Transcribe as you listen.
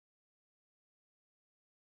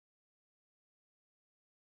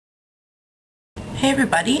Hey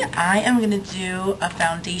everybody, I am going to do a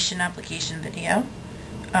foundation application video.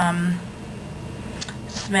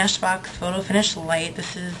 Smashbox Photo Finish Light.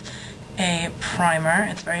 This is a primer.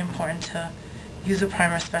 It's very important to use a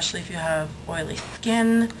primer, especially if you have oily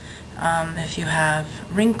skin, if you have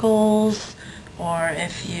wrinkles, or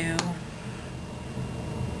if it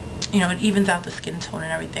evens out the skin tone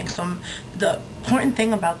and everything. So the important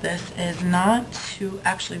thing about this is not to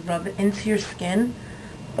actually rub it into your skin,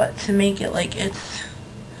 but to make it like it's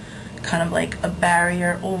kind of like a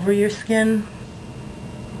barrier over your skin.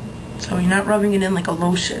 So you're not rubbing it in like a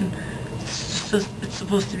lotion. It's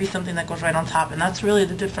supposed to be something that goes right on top, and that's really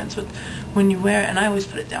the difference with when you wear it. And I always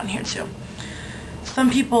put it down here too. Some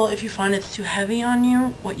people, if you find it's too heavy on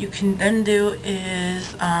you, what you can then do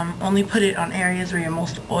is only put it on areas where you're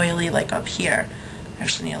most oily, like up here. I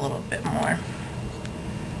actually need a little bit more.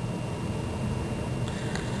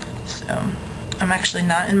 So I'm actually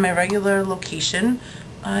not in my regular location.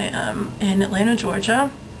 I am in Atlanta, Georgia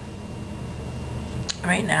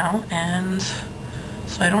right now, and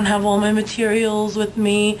so I don't have all my materials with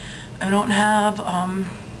me. I don't have, I'm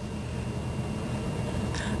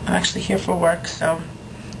actually here for work, so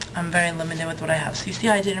I'm very limited with what I have. So you see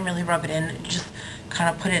I didn't really rub it in, just kind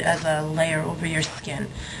of put it as a layer over your skin.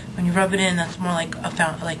 When you rub it in, that's more like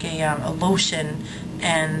a lotion,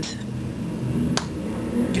 and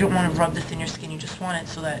you don't want to rub this in your skin. You just want it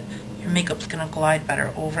so that your makeup's going to glide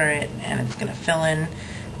better over it, and it's going to fill in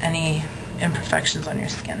any imperfections on your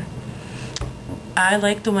skin. I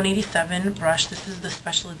like the 187 brush. This is the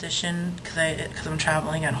special edition because I'm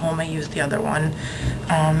traveling. At home I use the other one.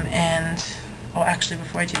 Actually,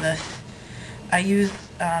 before I do this, I use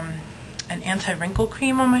an anti-wrinkle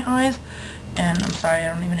cream on my eyes, and I'm sorry,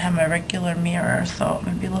 I don't even have my regular mirror, so I'm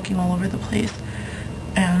going to be looking all over the place.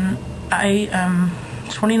 And I am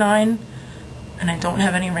 29 and I don't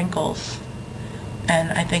have any wrinkles,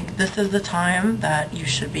 and I think this is the time that you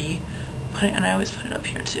should be putting, and I always put it up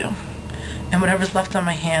here too, and whatever's left on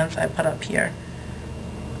my hands I put up here.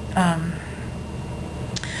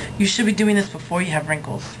 You should be doing this before you have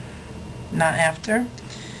wrinkles, not after,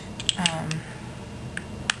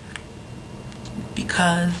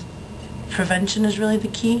 because prevention is really the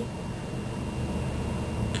key.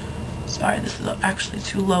 Sorry, this is actually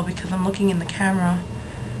too low because I'm looking in the camera.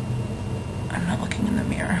 I'm not looking in the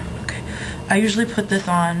mirror. Okay. I usually put this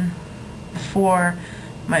on before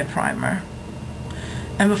my primer.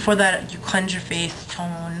 And before that, you cleanse your face,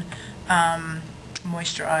 tone,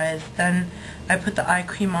 moisturize. Then I put the eye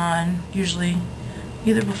cream on, usually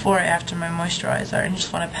either before or after my moisturizer. And you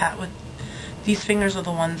just want to pat with these fingers are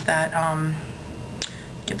the ones that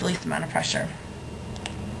give the least amount of pressure.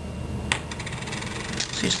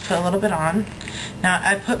 So you just put a little bit on. Now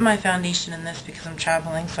I put my foundation in this because I'm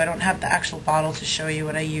traveling, so I don't have the actual bottle to show you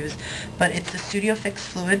what I use. But it's the Studio Fix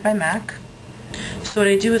Fluid by MAC. So what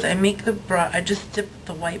I do is I make the brush, I just dip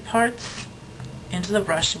the white parts into the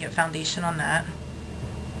brush and get foundation on that.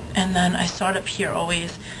 And then I start up here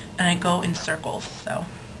always, and I go in circles. So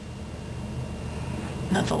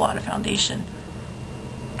that's a lot of foundation.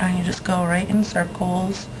 And you just go right in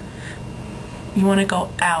circles. You want to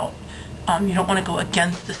go out. You don't want to go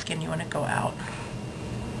against the skin, you want to go out.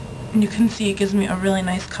 And you can see it gives me a really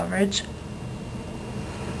nice coverage.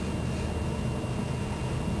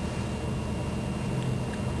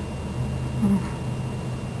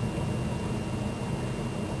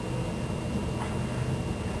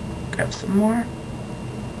 Grab some more.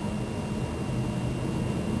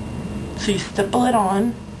 So you stipple it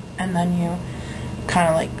on, and then you kind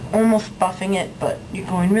of like almost buffing it, but you're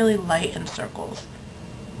going really light in circles.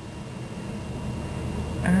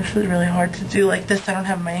 And this is really hard to do like this. I don't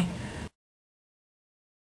have my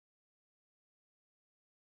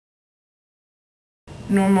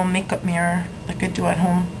normal makeup mirror like I do at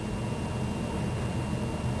home.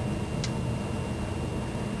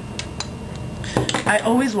 I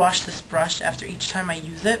always wash this brush after each time I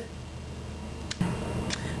use it.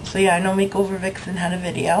 So yeah, I know Makeover Vixen had a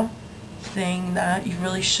video saying that you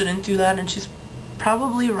really shouldn't do that, and she's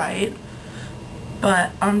probably right,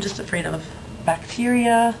 but I'm just afraid of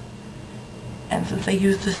bacteria, and since I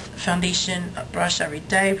use this foundation brush every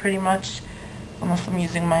day pretty much, unless I'm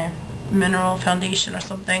using my mineral foundation or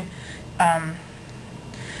something, I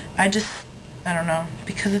don't know,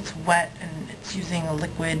 because it's wet and it's using a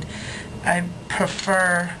liquid, I would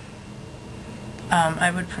prefer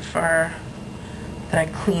that I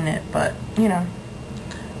clean it, but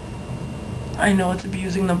I know it's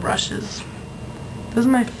abusing the brushes. This is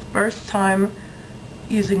my first time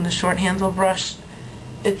using the short handle brush.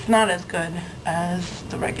 It's not as good as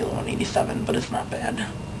the regular 187, but it's not bad.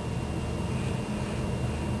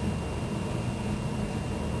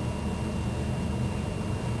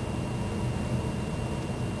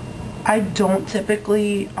 I don't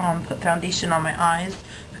typically put foundation on my eyes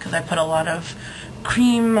because I put a lot of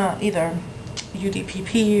cream, either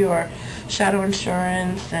UDPP or Shadow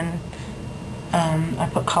Insurance, and I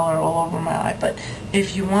put color all over my eye. But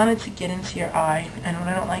if you wanted to get into your eye, and what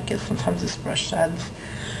I don't like is sometimes this brush sheds,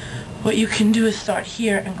 what you can do is start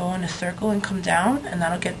here and go in a circle and come down, and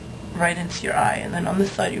that'll get right into your eye. And then on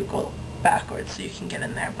this side you go backwards so you can get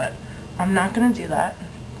in there, but I'm not going to do that.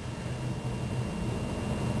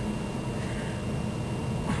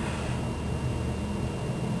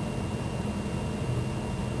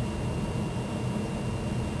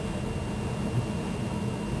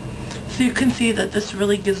 So you can see that this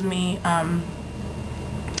really gives me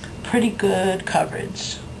pretty good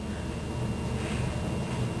coverage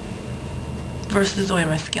versus the way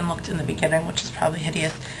my skin looked in the beginning, which is probably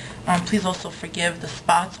hideous. Please also forgive the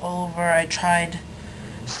spots all over. I tried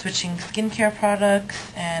switching skincare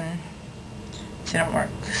products and it didn't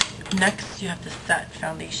work. Next, you have to set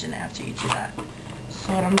foundation after you do that.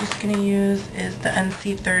 So what I'm just going to use is the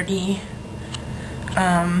NC30.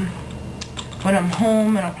 When I'm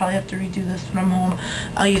home, and I'll probably have to redo this when I'm home,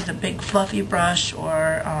 I'll use a big fluffy brush,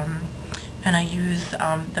 or and I use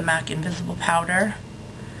the MAC Invisible Powder,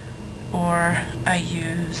 or I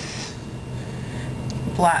use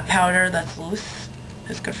black powder that's loose.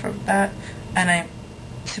 It's good for that. And I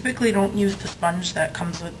typically don't use the sponge that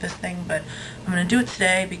comes with this thing, but I'm going to do it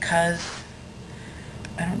today because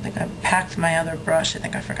I don't think I packed my other brush. I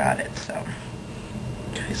think I forgot it. So,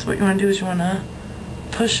 okay, so what you want to do is you want to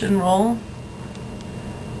push and roll.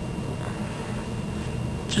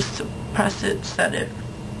 Just to press it, set it.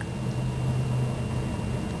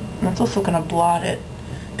 And that's also going to blot it.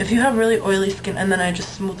 If you have really oily skin, and then I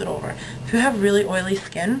just smooth it over. If you have really oily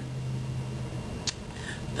skin,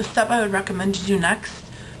 the step I would recommend you do next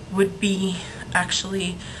would be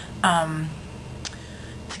actually to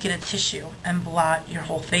get a tissue and blot your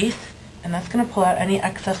whole face. And that's going to pull out any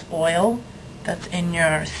excess oil that's in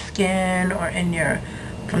your skin or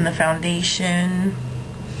from the foundation.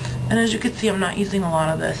 And as you can see, I'm not using a lot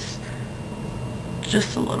of this,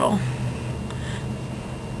 just a little.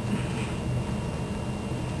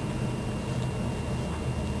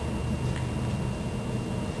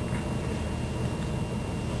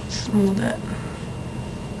 Smooth it.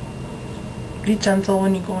 Be gentle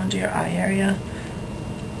when you go into your eye area.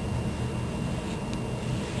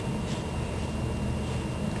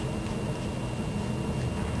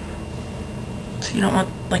 So you don't want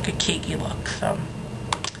like a cakey look, so.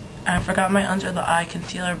 I forgot my under the eye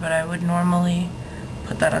concealer, but I would normally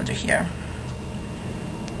put that under here.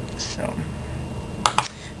 So,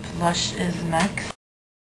 blush is next.